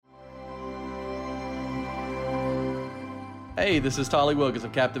Hey, this is Tally Wilgis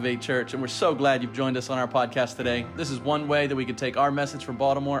of Captivate Church, and we're so glad you've joined us on our podcast today. This is one way that we can take our message from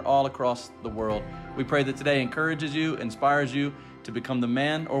Baltimore all across the world. We pray that today encourages you, inspires you to become the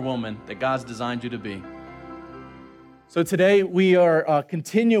man or woman that God's designed you to be. So today we are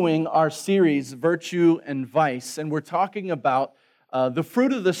continuing our series, Virtue and Vice, and we're talking about the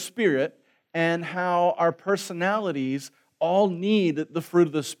fruit of the Spirit and how our personalities all need the fruit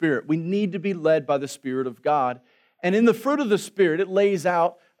of the Spirit. We need to be led by the Spirit of God. And in the fruit of the Spirit, it lays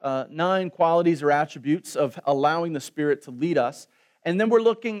out 9 qualities or attributes of allowing the Spirit to lead us. And then we're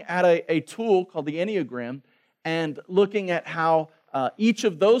looking at a tool called the Enneagram and looking at how each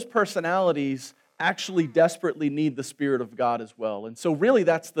of those personalities actually desperately need the Spirit of God as well. And so really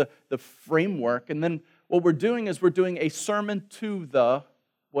that's the framework. And then what we're doing is we're doing a sermon to the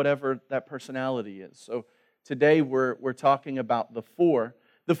whatever that personality is. So today we're talking about the 4.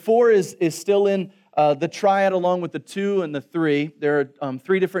 The 4 is still in the triad along with the 2 and the 3. There are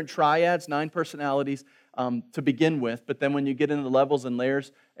 3 different triads, 9 personalities to begin with. But then when you get into the levels and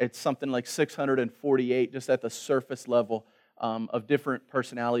layers, it's something like 648 just at the surface level of different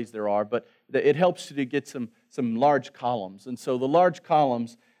personalities there are. But it helps you to get some large columns. And so the large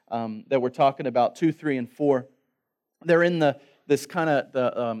columns that we're talking about, 2, 3, and 4, they're in this kind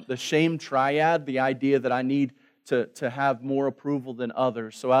of the shame triad, the idea that I need to have more approval than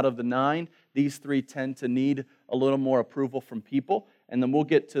others. So out of the 9, these 3 tend to need a little more approval from people, and then we'll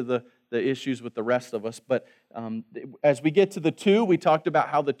get to the issues with the rest of us. But as we get to the 2, we talked about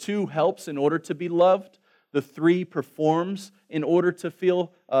how the 2 helps in order to be loved. The 3 performs in order to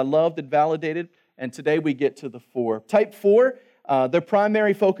feel loved and validated. And today we get to the 4. Type 4, their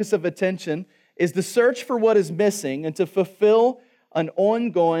primary focus of attention is the search for what is missing and to fulfill an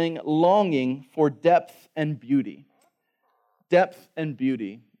ongoing longing for depth and beauty. Depth and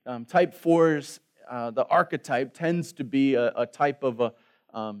beauty. Type 4's, the archetype tends to be a type of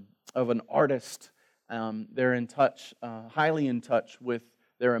an artist. They're in touch, highly in touch with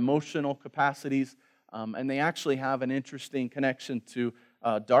their emotional capacities, and they actually have an interesting connection to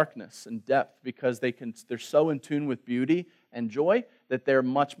darkness and depth because they're so in tune with beauty and joy that they're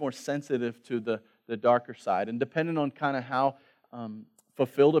much more sensitive to the darker side. And depending on kind of how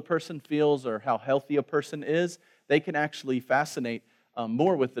fulfilled a person feels or how healthy a person is, they can actually fascinate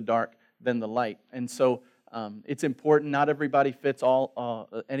more with the dark than the light. And so it's important. Not everybody fits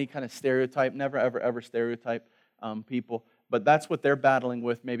any kind of stereotype. Never, ever stereotype people. But that's what they're battling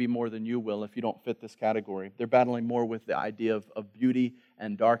with maybe more than you will if you don't fit this category. They're battling more with the idea of beauty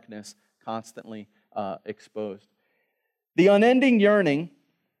and darkness constantly exposed. The unending yearning,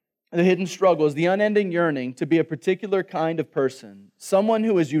 the hidden struggle is the unending yearning to be a particular kind of person, someone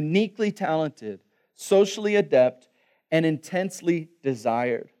who is uniquely talented, socially adept, and intensely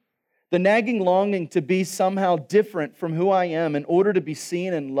desired. The nagging longing to be somehow different from who I am in order to be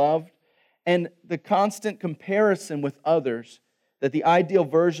seen and loved, and the constant comparison with others, that the ideal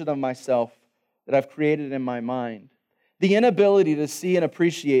version of myself that I've created in my mind. The inability to see and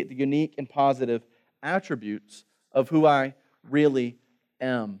appreciate the unique and positive attributes of who I really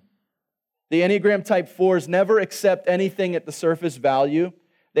am. The Enneagram Type 4s never accept anything at the surface value.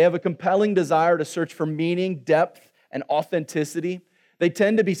 They have a compelling desire to search for meaning, depth, and authenticity. They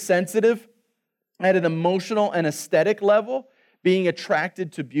tend to be sensitive at an emotional and aesthetic level, being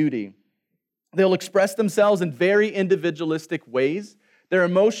attracted to beauty. They'll express themselves in very individualistic ways. Their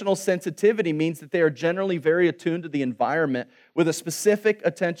emotional sensitivity means that they are generally very attuned to the environment with a specific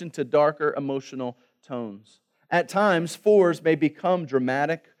attention to darker emotional tones. At times, 4s may become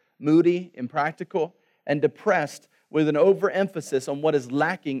dramatic, moody, impractical, and depressed with an overemphasis on what is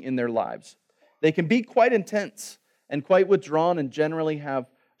lacking in their lives. They can be quite intense and quite withdrawn and generally have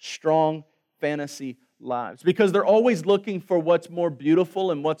strong fantasy lives because they're always looking for what's more beautiful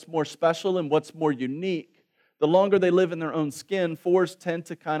and what's more special and what's more unique. The longer they live in their own skin, 4s tend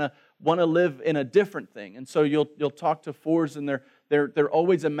to kind of want to live in a different thing. And so you'll talk to 4s and they're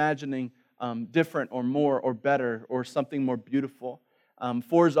always imagining different or more or better or something more beautiful.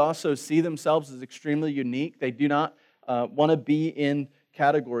 4s also see themselves as extremely unique. They do not want to be in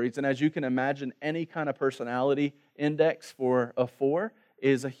categories. And as you can imagine, any kind of personality index for a 4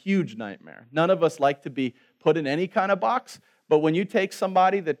 is a huge nightmare. None of us like to be put in any kind of box, but when you take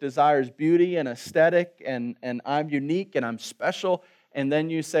somebody that desires beauty and aesthetic and I'm unique and I'm special, and then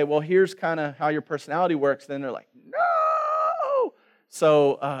you say, well, here's kind of how your personality works, then they're like, no!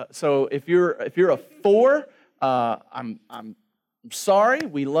 So if you're a 4, I'm sorry,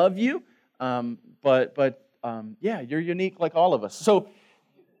 we love you, but you're unique like all of us.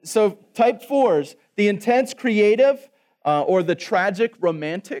 So type 4s, the intense creative or the tragic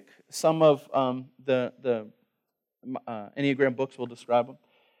romantic, some of the Enneagram books will describe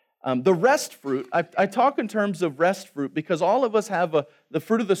them. The rest fruit, I talk in terms of rest fruit because all of us have the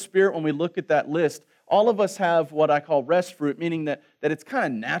fruit of the Spirit. When we look at that list, all of us have what I call rest fruit, meaning that it's kind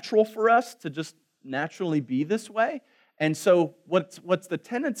of natural for us to just naturally be this way. And so what's the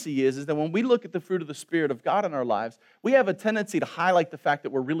tendency is that when we look at the fruit of the Spirit of God in our lives, we have a tendency to highlight the fact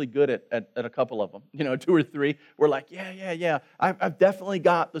that we're really good at a couple of them. 2 or 3. We're like, yeah. I've definitely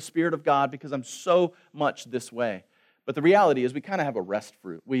got the Spirit of God because I'm so much this way. But the reality is we kind of have a rest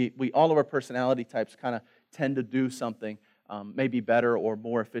fruit. We all of our personality types kind of tend to do something maybe better or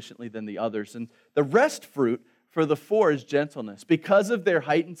more efficiently than the others. And the rest fruit for the 4 is gentleness. Because of their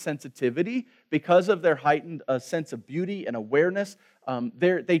heightened sensitivity, because of their heightened sense of beauty and awareness,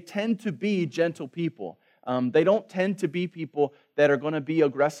 they tend to be gentle people. They don't tend to be people that are going to be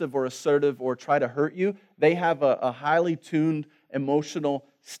aggressive or assertive or try to hurt you. They have a highly tuned emotional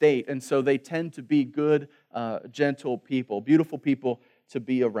state, and so they tend to be good, gentle people, beautiful people to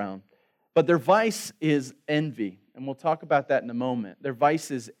be around. But their vice is envy, and we'll talk about that in a moment. Their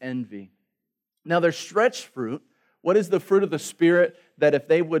vice is envy. Now, their stretch fruit, what is the fruit of the Spirit that if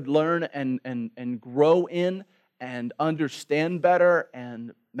they would learn and grow in and understand better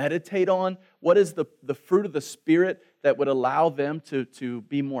and meditate on, what is the fruit of the Spirit that would allow them to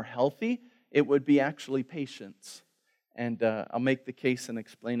be more healthy? It would be actually patience. And I'll make the case and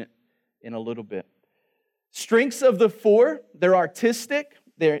explain it in a little bit. Strengths of the 4, they're artistic.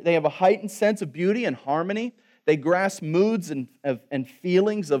 They have a heightened sense of beauty and harmony. They grasp moods and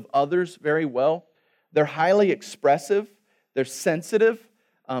feelings of others very well. They're highly expressive. They're sensitive.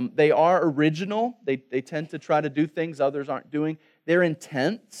 They are original. They tend to try to do things others aren't doing. They're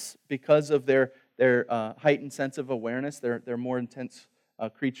intense because of their heightened sense of awareness. They're a more intense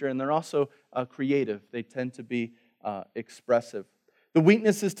creature, and they're also creative. They tend to be expressive. The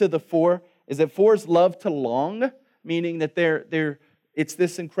weaknesses to the 4 is that 4s love to long, meaning that it's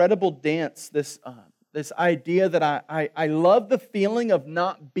this incredible dance, this idea that I love the feeling of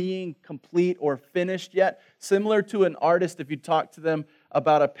not being complete or finished yet. Similar to an artist, if you talk to them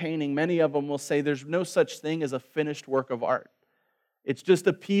about a painting, many of them will say there's no such thing as a finished work of art. It's just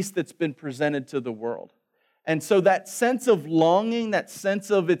a piece that's been presented to the world. And so that sense of longing, that sense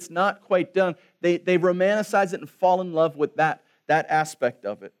of it's not quite done, they romanticize it and fall in love with that aspect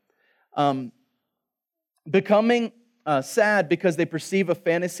of it. Becoming sad because they perceive a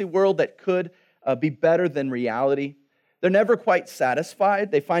fantasy world that could be better than reality. They're never quite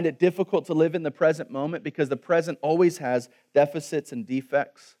satisfied. They find it difficult to live in the present moment because the present always has deficits and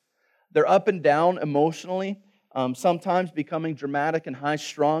defects. They're up and down emotionally, sometimes becoming dramatic and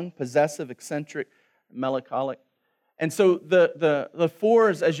high-strung, possessive, eccentric, melancholic. And so the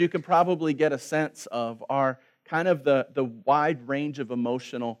 4s, as you can probably get a sense of, are kind of the wide range of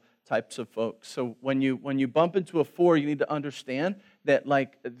emotional types of folks. So when you bump into a 4, you need to understand that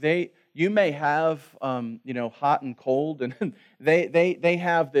you may have hot and cold, and they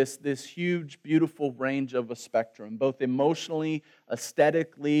have this huge, beautiful range of a spectrum, both emotionally,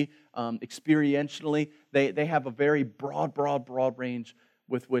 aesthetically, experientially. They have a very broad range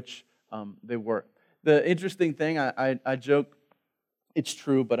with which they work. The interesting thing, I joke, it's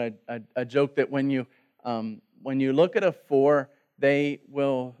true, but I joke that when you look at a 4, they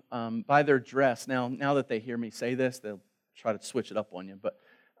will, by their dress, now that they hear me say this, they'll try to switch it up on you, but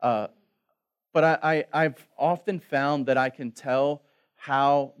I've often found that I can tell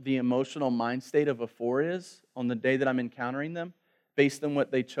how the emotional mind state of a 4 is on the day that I'm encountering them based on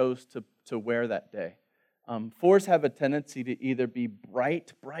what they chose to wear that day. 4s have a tendency to either be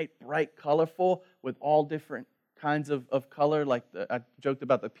bright, colorful with all different kinds of color, like I joked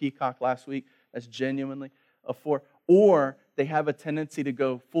about the peacock last week, that's genuinely a 4, or they have a tendency to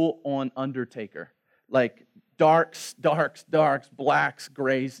go full-on Undertaker, like darks, blacks,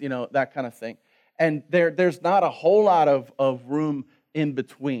 grays, that kind of thing. And there's not a whole lot of room in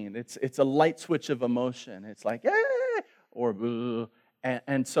between. It's a light switch of emotion. It's like, or boo.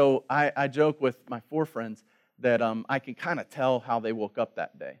 And so I joke with my 4 friends that I can kind of tell how they woke up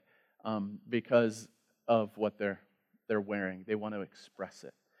that day because of what they're wearing. They want to express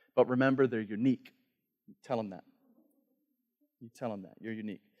it. But remember, they're unique. You tell them that. You're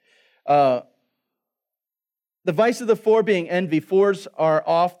unique. The vice of the 4 being envy. 4s are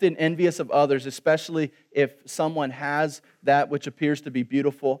often envious of others, especially if someone has that which appears to be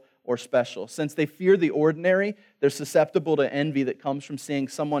beautiful or special. Since they fear the ordinary, they're susceptible to envy that comes from seeing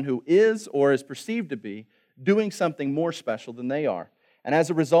someone who is or is perceived to be doing something more special than they are. And as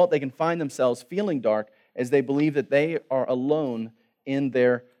a result, they can find themselves feeling dark as they believe that they are alone in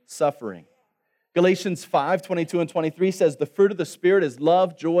their suffering. Galatians 5:22 and 23 says, "The fruit of the Spirit is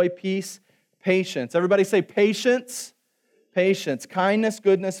love, joy, peace, patience. Everybody say patience. Patience. Kindness,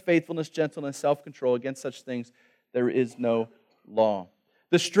 goodness, faithfulness, gentleness, self-control. Against such things there is no law.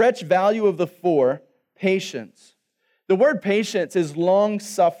 The stretch value of the 4, patience. The word patience is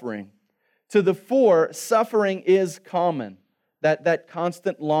long-suffering. To the 4, suffering is common. That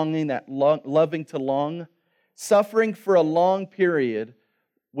constant longing, that loving to long. Suffering for a long period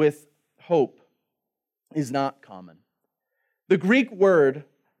with hope is not common. The Greek word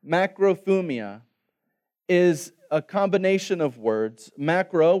macrothumia is a combination of words.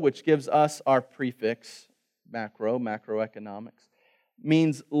 Macro, which gives us our prefix, macroeconomics,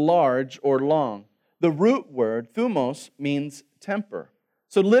 means large or long. The root word, thumos, means temper.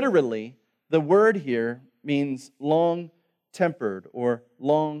 So literally, the word here means long-tempered or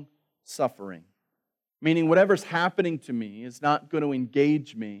long-suffering, meaning whatever's happening to me is not going to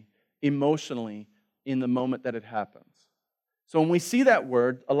engage me emotionally in the moment that it happens. So when we see that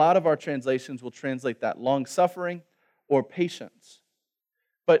word, a lot of our translations will translate that long-suffering or patience.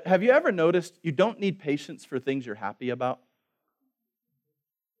 But have you ever noticed you don't need patience for things you're happy about?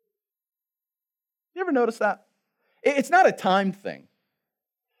 You ever notice that? It's not a time thing.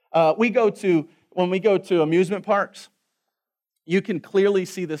 When we go to amusement parks, you can clearly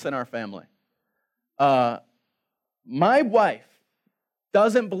see this in our family. My wife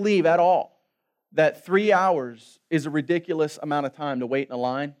doesn't believe at all that 3 hours is a ridiculous amount of time to wait in a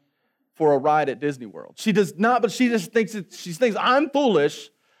line for a ride at Disney World. She does not, but she just thinks I'm foolish.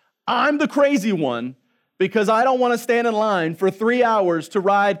 I'm the crazy one because I don't want to stand in line for 3 hours to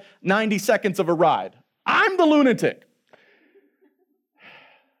ride 90 seconds of a ride. I'm the lunatic.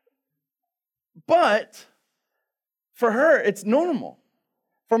 But for her, it's normal.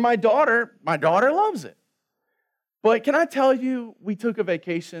 For my daughter loves it. But can I tell you, we took a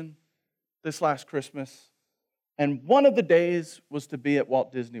vacation this last Christmas, and one of the days was to be at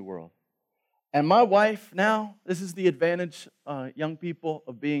Walt Disney World. And my wife now, this is the advantage, young people,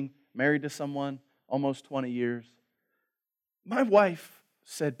 of being married to someone almost 20 years. My wife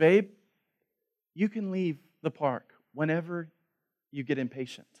said, babe, you can leave the park whenever you get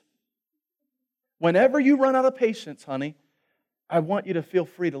impatient. Whenever you run out of patience, honey, I want you to feel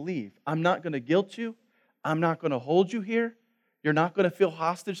free to leave. I'm not going to guilt you. I'm not going to hold you here. You're not going to feel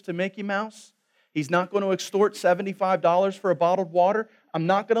hostage to Mickey Mouse. He's not going to extort $75 for a bottled water. I'm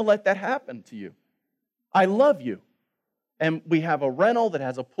not going to let that happen to you. I love you. And we have a rental that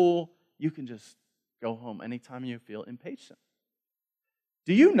has a pool. You can just go home anytime you feel impatient.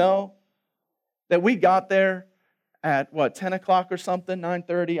 Do you know that we got there at, 10 o'clock or something,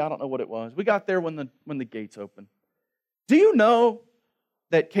 9:30? I don't know what it was. We got there when the gates opened. Do you know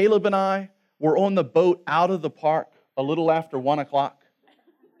that Caleb and I were on the boat out of the park a little after 1 o'clock?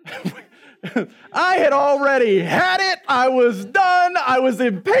 I had already had it. I was done. I was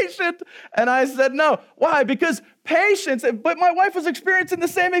impatient. And I said no. Why? Because patience, but my wife was experiencing the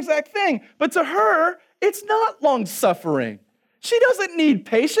same exact thing. But to her, it's not long-suffering. She doesn't need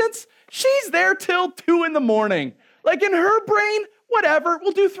patience. She's there till 2 in the morning. Like in her brain, whatever,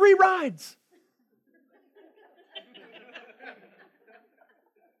 we'll do 3 rides.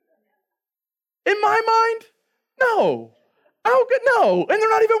 In my mind, no. No, and they're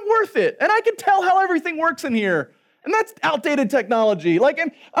not even worth it. And I can tell how everything works in here. And that's outdated technology. Like,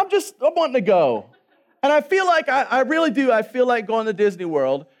 I'm wanting to go. And I feel like, I really do, I feel like going to Disney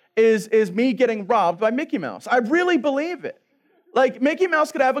World is me getting robbed by Mickey Mouse. I really believe it. Like, Mickey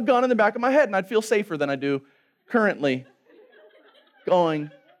Mouse could have a gun in the back of my head, and I'd feel safer than I do currently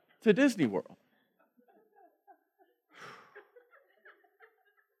going to Disney World.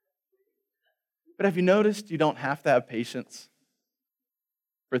 But have you noticed you don't have to have patience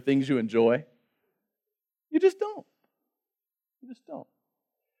for things you enjoy? You just don't. You just don't.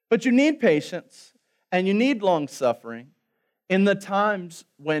 But you need patience and you need long-suffering in the times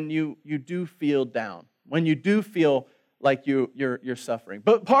when you do feel down, when you do feel like you're suffering.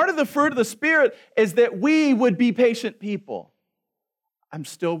 But part of the fruit of the Spirit is that we would be patient people. I'm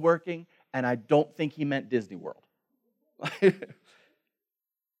still working, and I don't think he meant Disney World.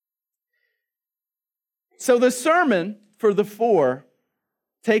 So the sermon for the 4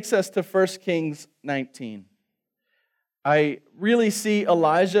 takes us to 1 Kings 19. I really see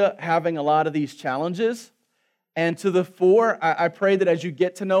Elijah having a lot of these challenges. And to the 4, I pray that as you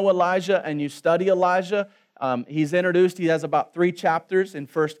get to know Elijah and you study Elijah, he's introduced, he has about 3 chapters in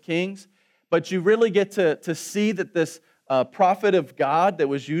 1 Kings, but you really get to see that this prophet of God that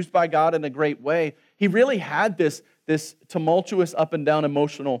was used by God in a great way, he really had this tumultuous up and down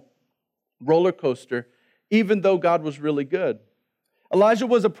emotional roller coaster, even though God was really good. Elijah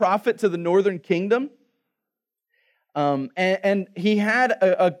was a prophet to the northern kingdom. And he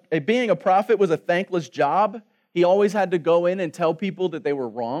had being a prophet was a thankless job. He always had to go in and tell people that they were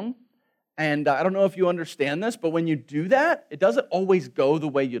wrong. And I don't know if you understand this, but when you do that, it doesn't always go the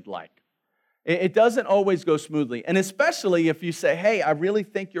way you'd like. It doesn't always go smoothly. And especially if you say, hey, I really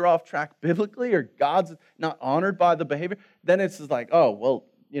think you're off track biblically, or God's not honored by the behavior, then it's just like, oh, well,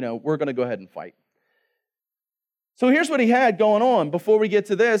 we're going to go ahead and fight. So here's what he had going on before we get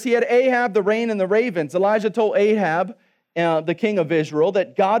to this. He had Ahab, the rain, and the ravens. Elijah told Ahab, the king of Israel,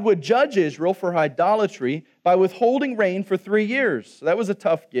 that God would judge Israel for idolatry by withholding rain for 3 years. So that was a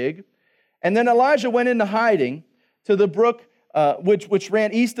tough gig. And then Elijah went into hiding to the brook which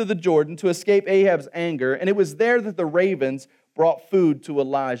ran east of the Jordan to escape Ahab's anger. And it was there that the ravens brought food to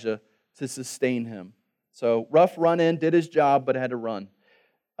Elijah to sustain him. So rough run-in, did his job, but had to run.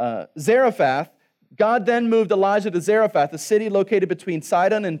 Zarephath, God then moved Elijah to Zarephath, a city located between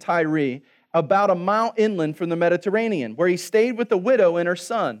Sidon and Tyre, about a mile inland from the Mediterranean, where he stayed with the widow and her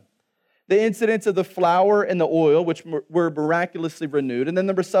son. The incidents of the flour and the oil, which were miraculously renewed, and then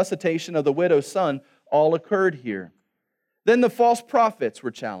the resuscitation of the widow's son, all occurred here. Then the false prophets were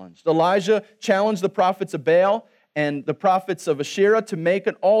challenged. Elijah challenged the prophets of Baal and the prophets of Asherah to make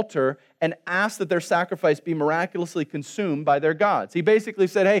an altar and asked that their sacrifice be miraculously consumed by their gods. He basically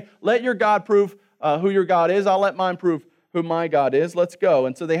said, hey, let your God prove who your God is. I'll let mine prove who my God is. Let's go.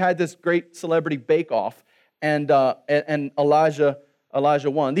 And so they had this great celebrity bake-off, and Elijah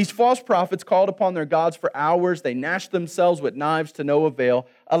won. These false prophets called upon their gods for hours. They gnashed themselves with knives to no avail.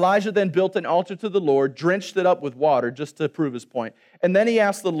 Elijah then built an altar to the Lord, drenched it up with water just to prove his point. And then he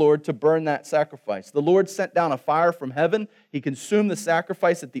asked the Lord to burn that sacrifice. The Lord sent down a fire from heaven. He consumed the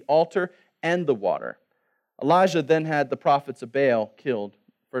sacrifice at the altar and the water. Elijah then had the prophets of Baal killed.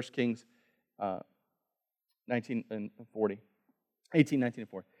 1 Kings 18, 19, and 40.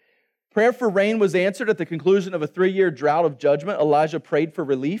 Prayer for rain was answered at the conclusion of a 3-year drought of judgment. Elijah prayed for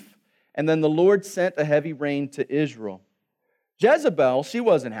relief, and then the Lord sent a heavy rain to Israel. Jezebel, she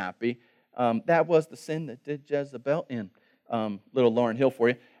wasn't happy. That was the sin that did Jezebel in. Little Lauryn Hill for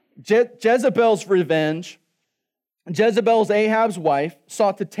you. Jezebel's revenge. Jezebel's Ahab's wife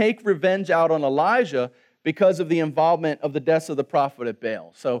sought to take revenge out on Elijah because of the involvement of the deaths of the prophet of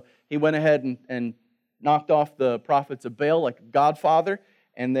Baal. So he went ahead and knocked off the prophets of Baal like a godfather.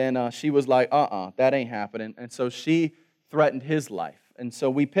 And then she was like, that ain't happening. And so she threatened his life. And so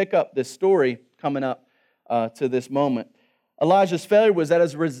we pick up this story coming up to this moment. Elijah's failure was that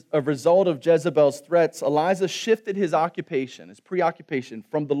as a result of Jezebel's threats, Elijah shifted his preoccupation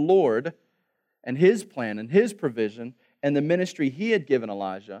from the Lord and his plan and his provision and the ministry he had given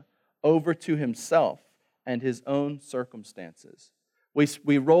Elijah over to himself and his own circumstances.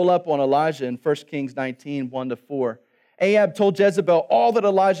 We roll up on Elijah in 1 Kings 19, 1-4. Ahab told Jezebel all that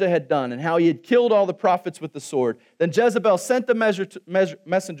Elijah had done and how he had killed all the prophets with the sword. Then Jezebel sent the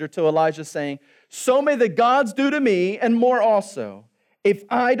messenger to Elijah saying, so may the gods do to me and more also, if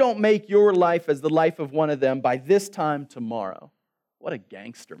I don't make your life as the life of one of them by this time tomorrow. What a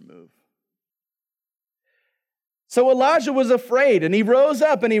gangster move. So Elijah was afraid, and he rose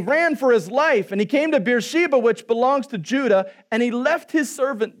up, and he ran for his life, and he came to Beersheba, which belongs to Judah, and he left his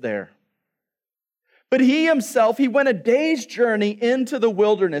servant there. But he himself, he went a day's journey into the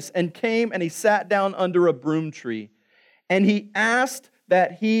wilderness and came and he sat down under a broom tree. And he asked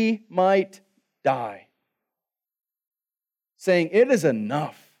that he might die, saying, it is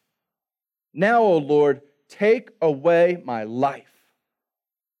enough. Now, O Lord, take away my life,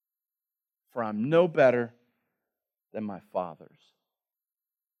 for I'm no better than my fathers.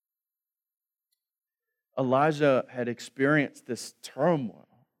 Elijah had experienced this turmoil,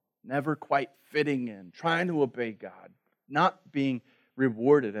 never quite fitting in, trying to obey God, not being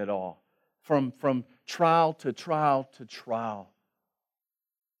rewarded at all, from trial to trial to trial.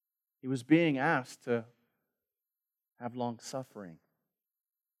 He was being asked to have long suffering.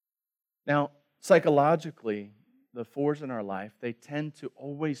 Now, psychologically, the fours in our life, they tend to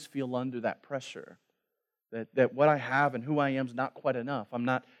always feel under that pressure, that what I have and who I am is not quite enough. I'm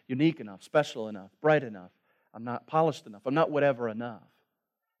not unique enough, special enough, bright enough. I'm not polished enough. I'm not whatever enough.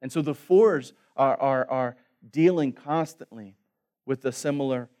 And so the fours are dealing constantly with a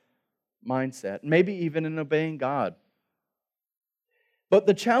similar mindset, maybe even in obeying God. But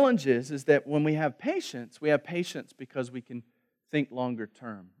the challenge is that when we have patience because we can think longer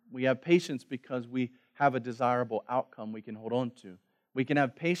term. We have patience because we have a desirable outcome we can hold on to. We can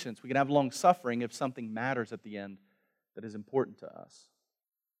have patience. We can have long suffering if something matters at the end that is important to us.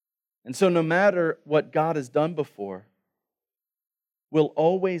 And so no matter what God has done before, we'll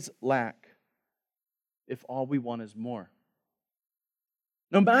always lack if all we want is more.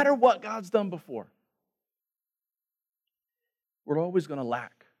 No matter what God's done before. we're always going to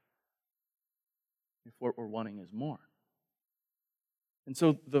lack if what we're wanting is more. And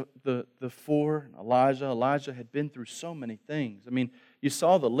so the four, Elijah had been through so many things. I mean, you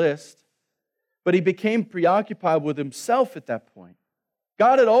saw the list, but he became preoccupied with himself at that point.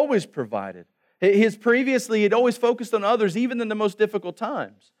 God had always provided. He'd always focused on others, even in the most difficult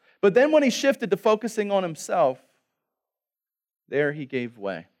times. But then when he shifted to focusing on himself, there he gave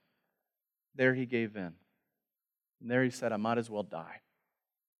way. There he gave in. And there he said, I might as well die.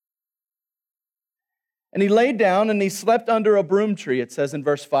 And he laid down and he slept under a broom tree, it says in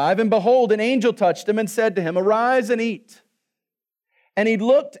verse 5. And behold, an angel touched him and said to him, Arise and eat. And he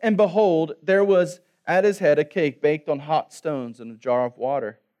looked, and behold, there was at his head a cake baked on hot stones and a jar of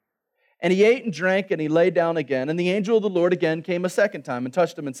water. And he ate and drank, and he lay down again. And the angel of the Lord again came a second time and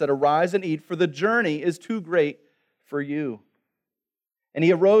touched him and said, Arise and eat, for the journey is too great for you. And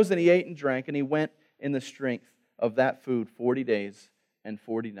he arose and he ate and drank, and he went in the strength of that food 40 days and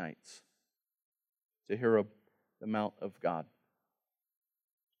 40 nights. To hear the mount of God.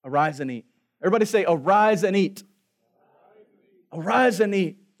 Arise and eat. Everybody say, arise and eat. Arise and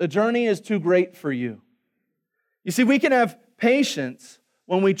eat. The journey is too great for you. You see, we can have patience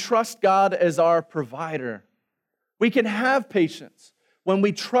when we trust God as our provider. We can have patience when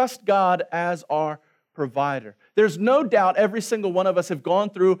we trust God as our provider. There's no doubt every single one of us have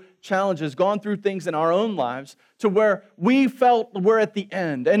gone through challenges, gone through things in our own lives to where we felt we're at the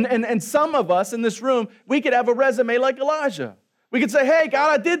end. And some of us in this room, we could have a resume like Elijah. We could say, hey,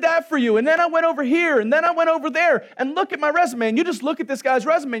 God, I did that for you, and then I went over here, and then I went over there, and look at my resume. And you just look at this guy's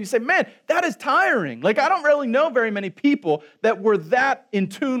resume, and you say, man, that is tiring. Like, I don't really know very many people that were that in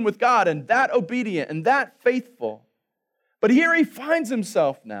tune with God and that obedient and that faithful. But here he finds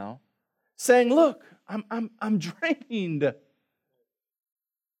himself now saying, look, I'm drained.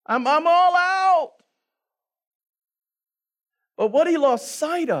 I'm all out. But what he lost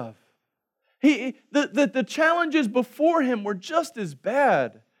sight of, the challenges before him were just as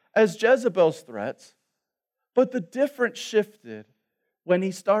bad as Jezebel's threats, but the difference shifted when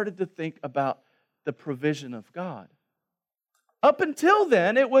he started to think about the provision of God. Up until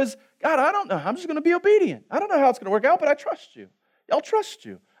then, it was, God, I don't know. I'm just going to be obedient. I don't know how it's going to work out, but I trust you. I'll trust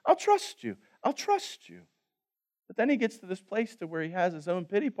you. I'll trust you. I'll trust you. But then he gets to this place to where he has his own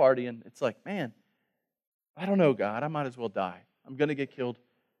pity party, and it's like, man, I don't know, God. I might as well die. I'm going to get killed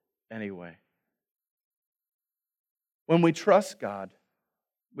anyway. When we trust God,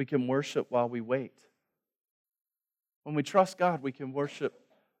 we can worship while we wait. When we trust God, we can worship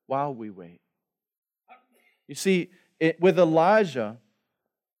while we wait. You see, with Elijah,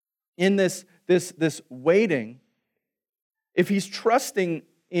 in this waiting, if he's trusting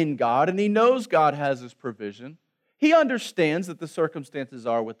in God and he knows God has his provision, he understands that the circumstances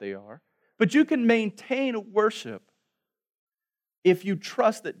are what they are. But you can maintain worship if you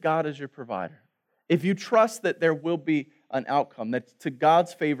trust that God is your provider. If you trust that there will be an outcome that's to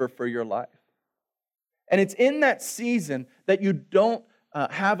God's favor for your life. And it's in that season that you don't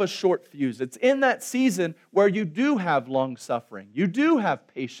have a short fuse. It's in that season where you do have long suffering. You do have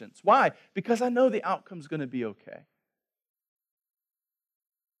patience. Why? Because I know the outcome's going to be okay.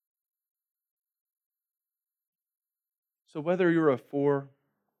 So whether you're a 4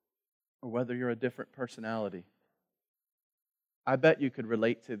 or whether you're a different personality, I bet you could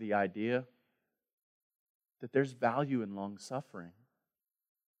relate to the idea that there's value in long suffering.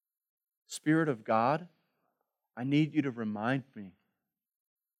 Spirit of God, I need you to remind me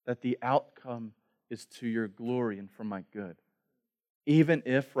that the outcome is to your glory and for my good. Even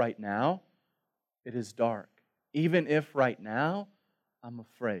if right now it is dark. Even if right now I'm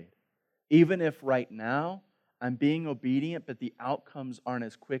afraid. Even if right now I'm being obedient, but the outcomes aren't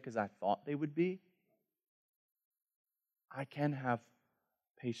as quick as I thought they would be, I can have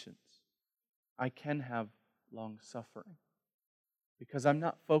patience. I can have long suffering. Because I'm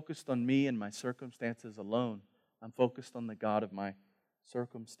not focused on me and my circumstances alone. I'm focused on the God of my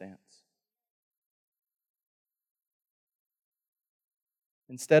circumstance.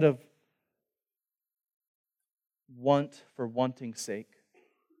 Instead of want for wanting's sake,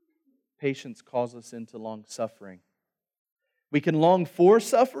 patience calls us into long suffering. We can long for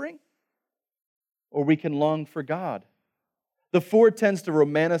suffering, or we can long for God. The 4 tends to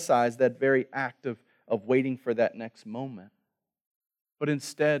romanticize that very act of waiting for that next moment. But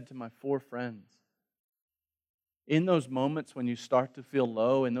instead, to my 4 friends, in those moments when you start to feel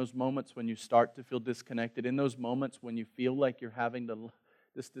low, in those moments when you start to feel disconnected, in those moments when you feel like you're having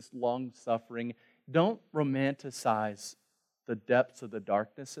this long suffering, don't romanticize the depths of the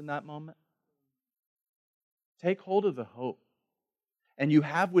darkness in that moment. Take hold of the hope. And you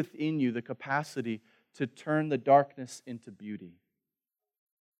have within you the capacity to turn the darkness into beauty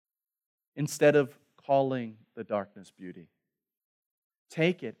instead of calling the darkness beauty.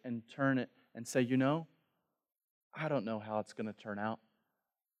 Take it and turn it and say, I don't know how it's going to turn out,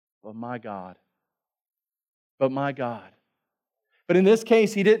 but my God. But in this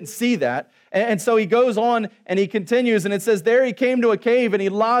case, he didn't see that. And so he goes on and he continues, and it says, there he came to a cave and he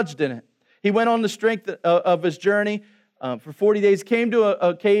lodged in it. He went on the strength of his journey for 40 days, came to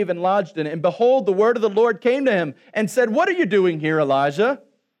a cave and lodged in it. And behold, the word of the Lord came to him and said, what are you doing here, Elijah?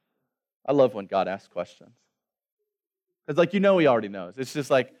 I love when God asks questions. Because he already knows. It's just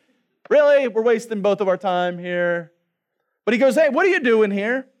like, really? We're wasting both of our time here. But he goes, hey, what are you doing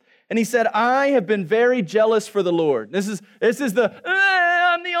here? And he said, I have been very jealous for the Lord. This is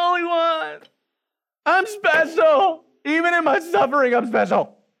I'm the only one. I'm special. Even in my suffering, I'm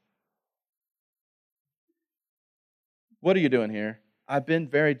special. What are you doing here? I've been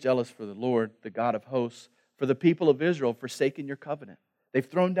very jealous for the Lord, the God of hosts, for the people of Israel, forsaken your covenant. They've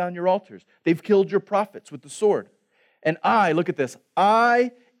thrown down your altars. They've killed your prophets with the sword. And I, look at this,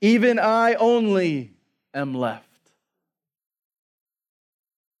 even I only am left.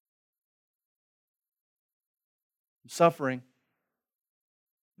 I'm suffering,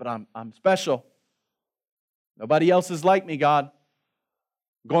 but I'm special. Nobody else is like me, God.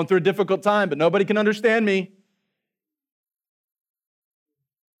 I'm going through a difficult time, but nobody can understand me.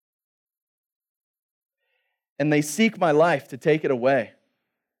 And they seek my life to take it away.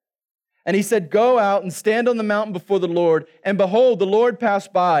 And he said, go out and stand on the mountain before the Lord. And behold, the Lord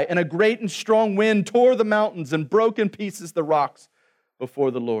passed by, and a great and strong wind tore the mountains and broke in pieces the rocks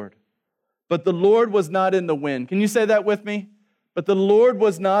before the Lord. But the Lord was not in the wind. Can you say that with me? But the Lord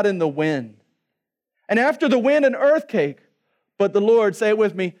was not in the wind. And after the wind, an earthquake. But the Lord, say it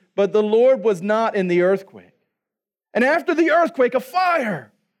with me, but the Lord was not in the earthquake. And after the earthquake, a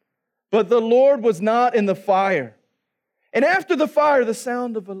fire. But the Lord was not in the fire. And after the fire, the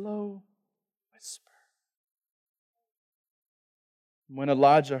sound of a low whisper. When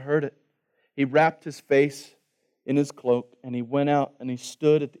Elijah heard it, he wrapped his face in his cloak, and he went out and he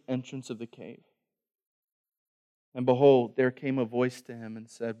stood at the entrance of the cave. And behold, there came a voice to him and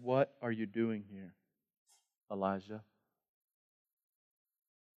said, what are you doing here, Elijah?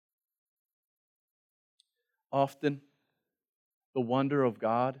 Often, the wonder of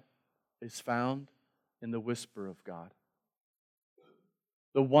God is found in the whisper of God.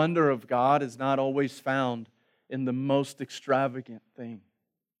 The wonder of God is not always found in the most extravagant thing.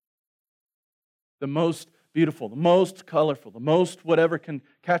 The most beautiful, the most colorful, the most whatever can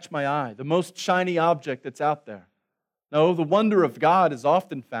catch my eye, the most shiny object that's out there. No, the wonder of God is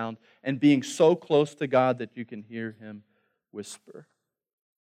often found in being so close to God that you can hear Him whisper.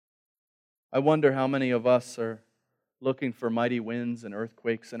 I wonder how many of us are looking for mighty winds and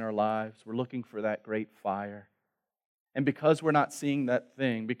earthquakes in our lives. We're looking for that great fire. And because we're not seeing that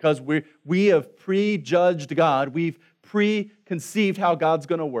thing, because we have prejudged God, we've preconceived how God's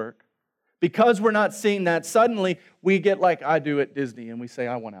going to work, because we're not seeing that, suddenly we get like I do at Disney and we say,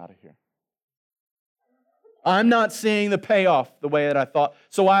 I want out of here. I'm not seeing the payoff the way that I thought,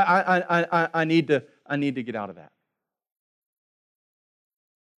 so I need to get out of that.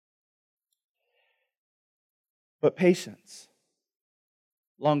 But patience,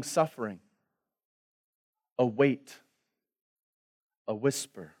 long-suffering, a wait, a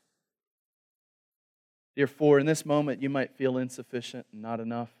whisper. Therefore, in this moment, you might feel insufficient and not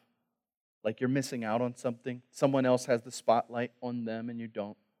enough, like you're missing out on something. Someone else has the spotlight on them and you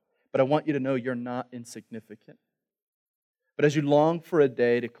don't. But I want you to know you're not insignificant. But as you long for a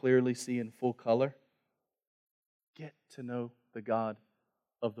day to clearly see in full color, get to know the God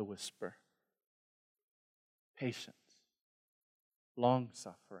of the whisper. Patience,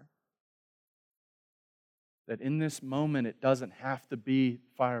 long-suffering. That in this moment, it doesn't have to be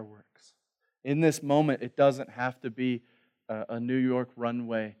fireworks. In this moment, it doesn't have to be a New York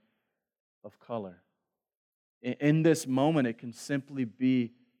runway of color. In this moment, it can simply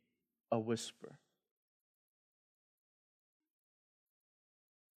be a whisper.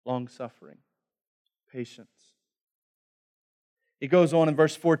 Long-suffering, patience. He goes on in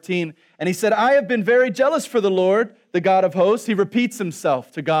verse 14, and he said, I have been very jealous for the Lord, the God of hosts. He repeats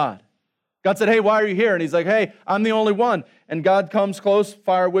himself to God. God said, hey, why are you here? And he's like, hey, I'm the only one. And God comes close,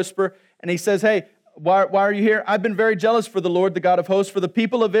 fire whisper, and he says, hey, why are you here? I've been very jealous for the Lord, the God of hosts, for the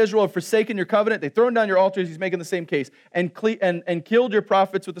people of Israel have forsaken your covenant. They've thrown down your altars. He's making the same case. And killed your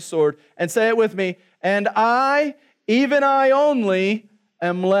prophets with the sword. And say it with me. And I, even I only,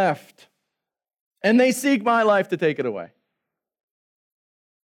 am left. And they seek my life to take it away.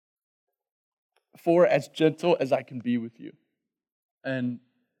 For as gentle as I can be with you. And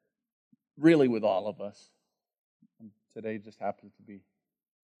really with all of us. And today just happens to be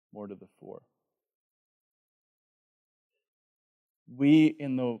more to the fore. We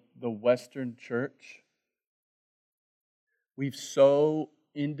in the Western church, we've so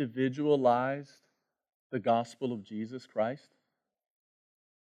individualized the gospel of Jesus Christ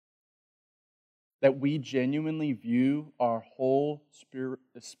that we genuinely view our whole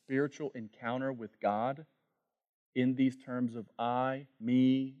spiritual encounter with God in these terms of I,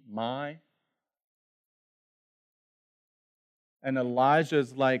 me, my. And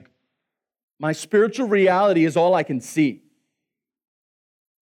Elijah's like, my spiritual reality is all I can see.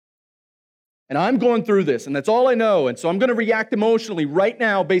 And I'm going through this, and that's all I know. And so I'm going to react emotionally right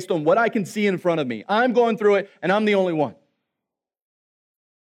now based on what I can see in front of me. I'm going through it, and I'm the only one.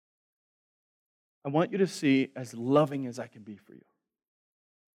 I want you to see as loving as I can be for you.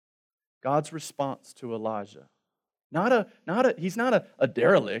 God's response to Elijah. He's not a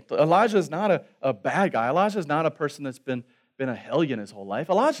derelict. Elijah is not a bad guy. Elijah is not a person that's been a hellion his whole life.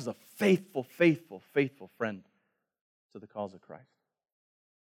 Elijah is a faithful friend to the cause of Christ.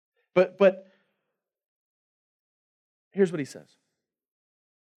 But here's what he says.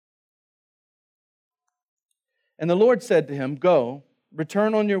 And the Lord said to him, go,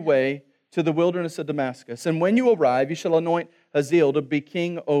 return on your way to the wilderness of Damascus, and when you arrive, you shall anoint Hazael to be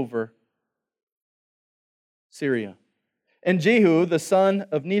king over Syria. And Jehu, the son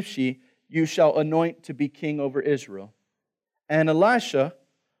of Nimshi, you shall anoint to be king over Israel. And Elisha,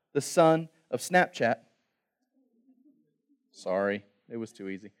 the son of Snapchat, sorry, it was too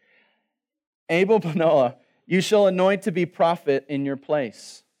easy. Abel-Manoah, you shall anoint to be prophet in your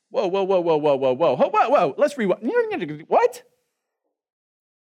place. Whoa. Let's rewind. What?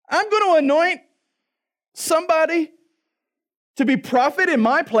 I'm going to anoint somebody to be prophet in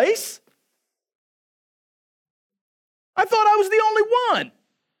my place? I thought I was the only one.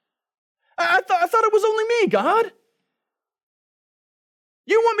 I thought it was only me, God.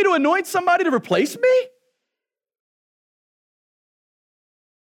 You want me to anoint somebody to replace me?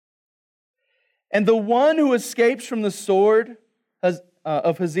 And the one who escapes from the sword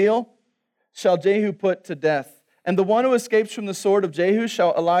of Hazael shall Jehu put to death. And the one who escapes from the sword of Jehu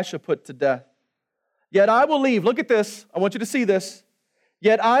shall Elisha put to death. Yet I will leave, look at this, I want you to see this.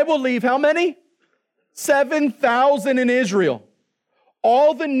 Yet I will leave, how many? 7,000 in Israel.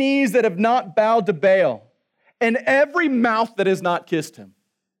 All the knees that have not bowed to Baal, and every mouth that has not kissed him.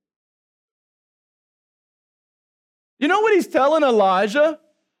 You know what he's telling Elijah?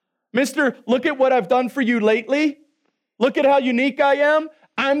 Mister, look at what I've done for you lately. Look at how unique I am.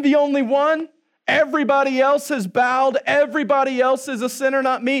 I'm the only one. Everybody else has bowed. Everybody else is a sinner,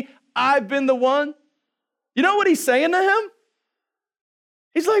 not me. I've been the one. You know what he's saying to him?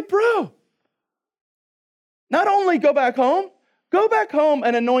 He's like, bro, not only go back home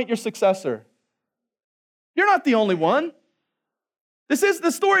and anoint your successor. You're not the only one.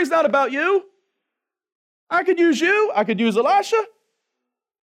 The story's not about you. I could use you. I could use Elisha.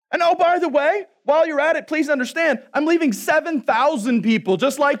 And oh, by the way, while you're at it, please understand, I'm leaving 7,000 people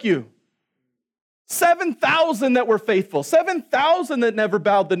just like you. 7,000 that were faithful. 7,000 that never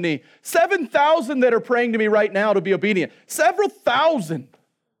bowed the knee. 7,000 that are praying to me right now to be obedient. Several thousand.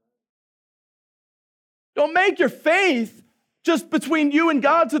 Don't make your faith just between you and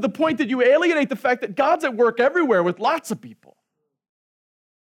God to the point that you alienate the fact that God's at work everywhere with lots of people.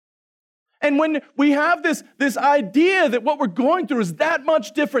 And when we have this idea that what we're going through is that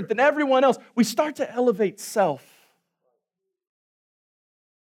much different than everyone else, we start to elevate self.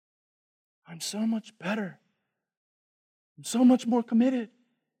 I'm so much better. I'm so much more committed.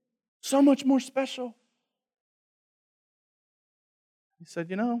 So much more special. He said,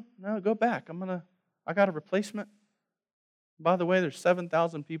 no, go back. I got a replacement. By the way, there's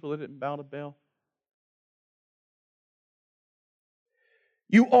 7,000 people that didn't bow to Baal.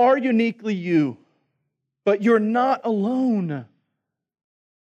 You are uniquely you, but you're not alone.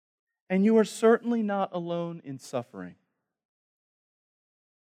 And you are certainly not alone in suffering.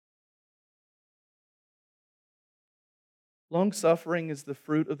 Long-suffering is the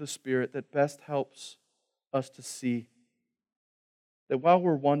fruit of the Spirit that best helps us to see that while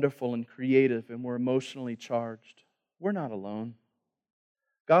we're wonderful and creative and we're emotionally charged, we're not alone.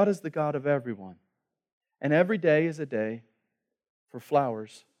 God is the God of everyone. And every day is a day for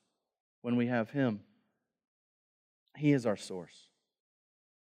flowers when we have Him. He is our source.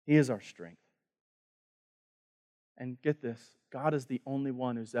 He is our strength. And get this, God is the only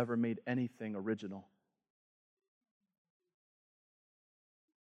one who's ever made anything original.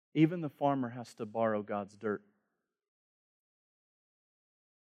 Even the farmer has to borrow God's dirt.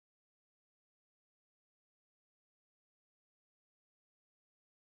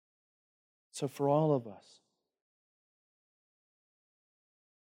 So for all of us,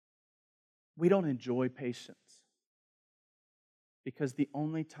 we don't enjoy patience because the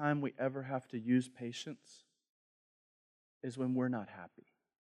only time we ever have to use patience is when we're not happy.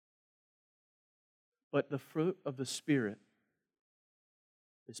 But the fruit of the Spirit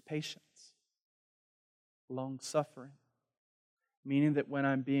is patience, long-suffering, meaning that when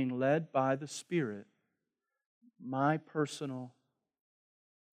I'm being led by the Spirit, my personal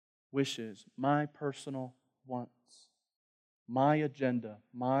wishes, my personal wants, my agenda,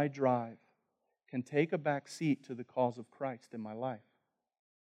 my drive can take a back seat to the cause of Christ in my life.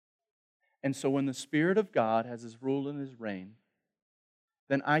 And so when the Spirit of God has His rule and His reign,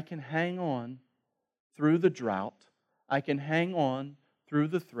 then I can hang on through the drought. I can hang on through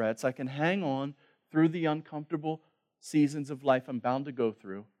the threats. I can hang on through the uncomfortable seasons of life I'm bound to go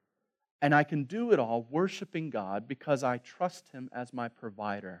through. And I can do it all worshiping God because I trust Him as my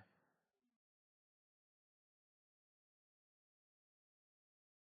provider.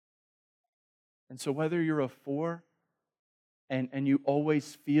 And so whether you're a 4 and you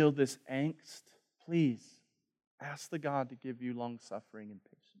always feel this angst, please ask the God to give you long-suffering and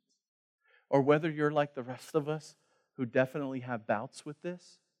patience. Or whether you're like the rest of us who definitely have bouts with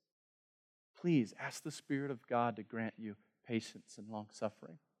this, please ask the Spirit of God to grant you patience and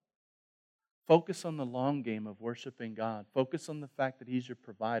long-suffering. Focus on the long game of worshiping God. Focus on the fact that He's your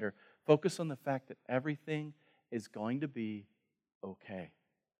provider. Focus on the fact that everything is going to be okay.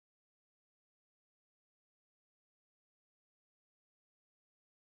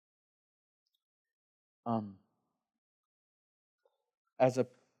 As a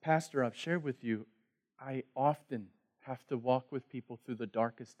pastor, I've shared with you, I often have to walk with people through the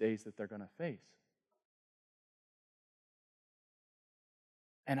darkest days that they're going to face.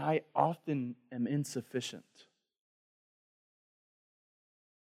 And I often am insufficient.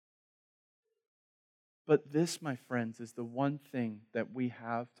 But this, my friends, is the one thing that we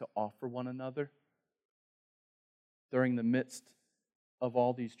have to offer one another during the midst of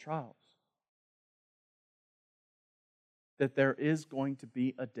all these trials. That there is going to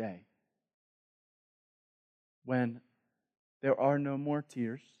be a day when there are no more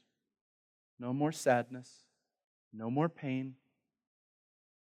tears, no more sadness, no more pain,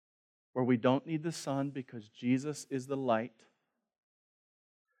 where we don't need the sun because Jesus is the light,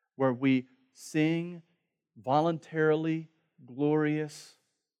 where we sing voluntarily glorious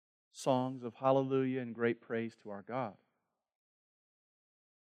songs of hallelujah and great praise to our God.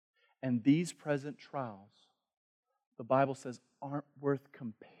 And these present trials, the Bible says, aren't worth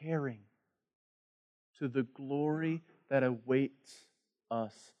comparing to the glory that awaits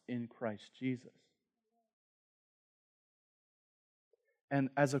us in Christ Jesus. And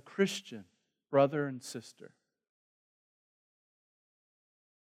as a Christian, brother and sister,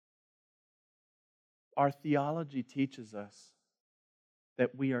 our theology teaches us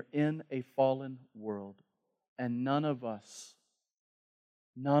that we are in a fallen world, and none of us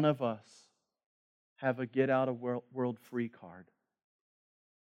have a get-out-of-world free card.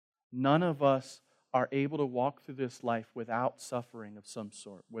 None of us are able to walk through this life without suffering of some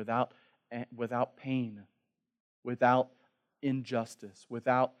sort, without pain, without injustice,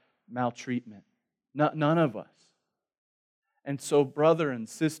 without maltreatment. None of us. And so, brother and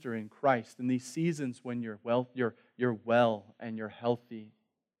sister in Christ, in these seasons when you're well and you're healthy,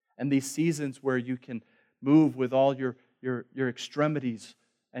 and these seasons where you can move with all your extremities,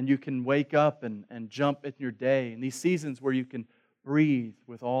 and you can wake up and jump in your day, and these seasons where you can breathe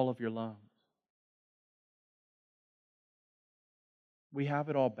with all of your lungs. We have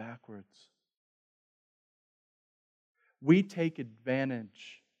it all backwards. We take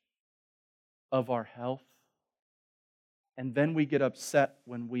advantage of our health, and then we get upset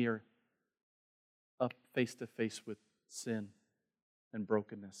when we are up face to face with sin and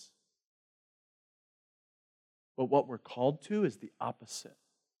brokenness. But what we're called to is the opposite.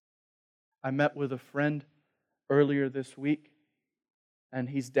 I met with a friend earlier this week, and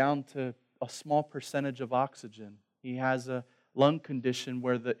he's down to a small percentage of oxygen. He has a lung condition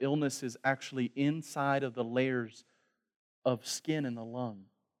where the illness is actually inside of the layers of skin in the lung.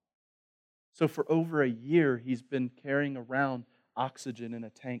 So for over a year, he's been carrying around oxygen in a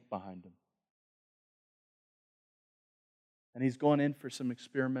tank behind him. And he's going in for some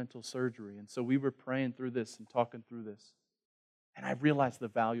experimental surgery. And so we were praying through this and talking through this. And I realized the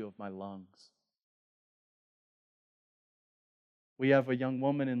value of my lungs. We have a young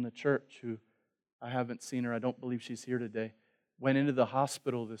woman in the church who, I haven't seen her, I don't believe she's here today, went into the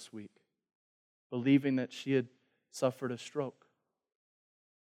hospital this week believing that she had suffered a stroke.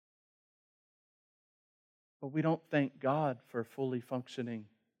 But we don't thank God for fully functioning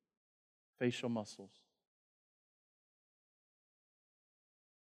facial muscles.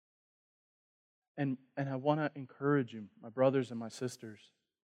 And I want to encourage you, my brothers and my sisters,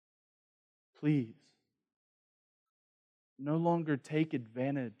 please, no longer take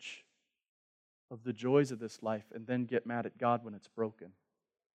advantage of the joys of this life and then get mad at God when it's broken.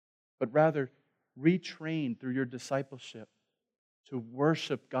 But rather, retrain through your discipleship to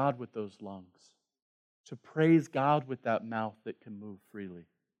worship God with those lungs, to praise God with that mouth that can move freely,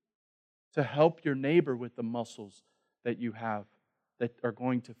 to help your neighbor with the muscles that you have that are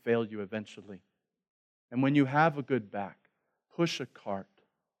going to fail you eventually. And when you have a good back, push a cart,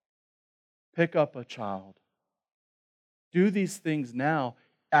 pick up a child. Do these things now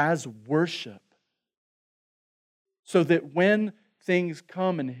as worship, so that when things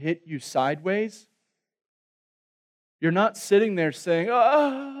come and hit you sideways, you're not sitting there saying,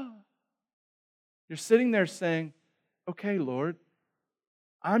 ah. You're sitting there saying, okay, Lord,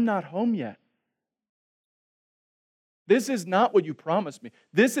 I'm not home yet. This is not what you promised me.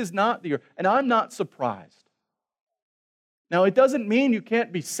 This is not the, and I'm not surprised. Now, it doesn't mean you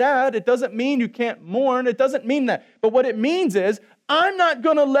can't be sad. It doesn't mean you can't mourn. It doesn't mean that. But what it means is, I'm not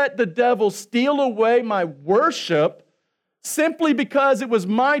going to let the devil steal away my worship simply because it was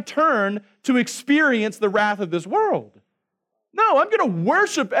my turn to experience the wrath of this world. No, I'm going to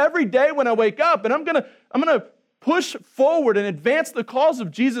worship every day when I wake up, and I'm going to push forward and advance the cause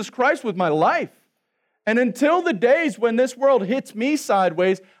of Jesus Christ with my life. And until the days when this world hits me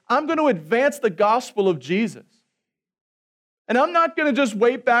sideways, I'm going to advance the gospel of Jesus. And I'm not going to just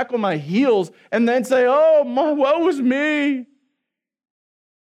wait back on my heels and then say, oh, woe is me.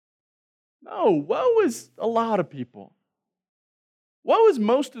 No, woe is a lot of people. Woe is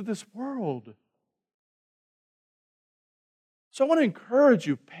most of this world. So I want to encourage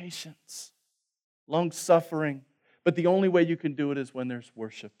you, patience, long-suffering, but the only way you can do it is when there's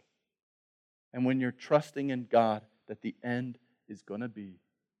worship and when you're trusting in God that the end is going to be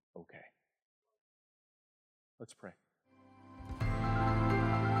okay. Let's pray.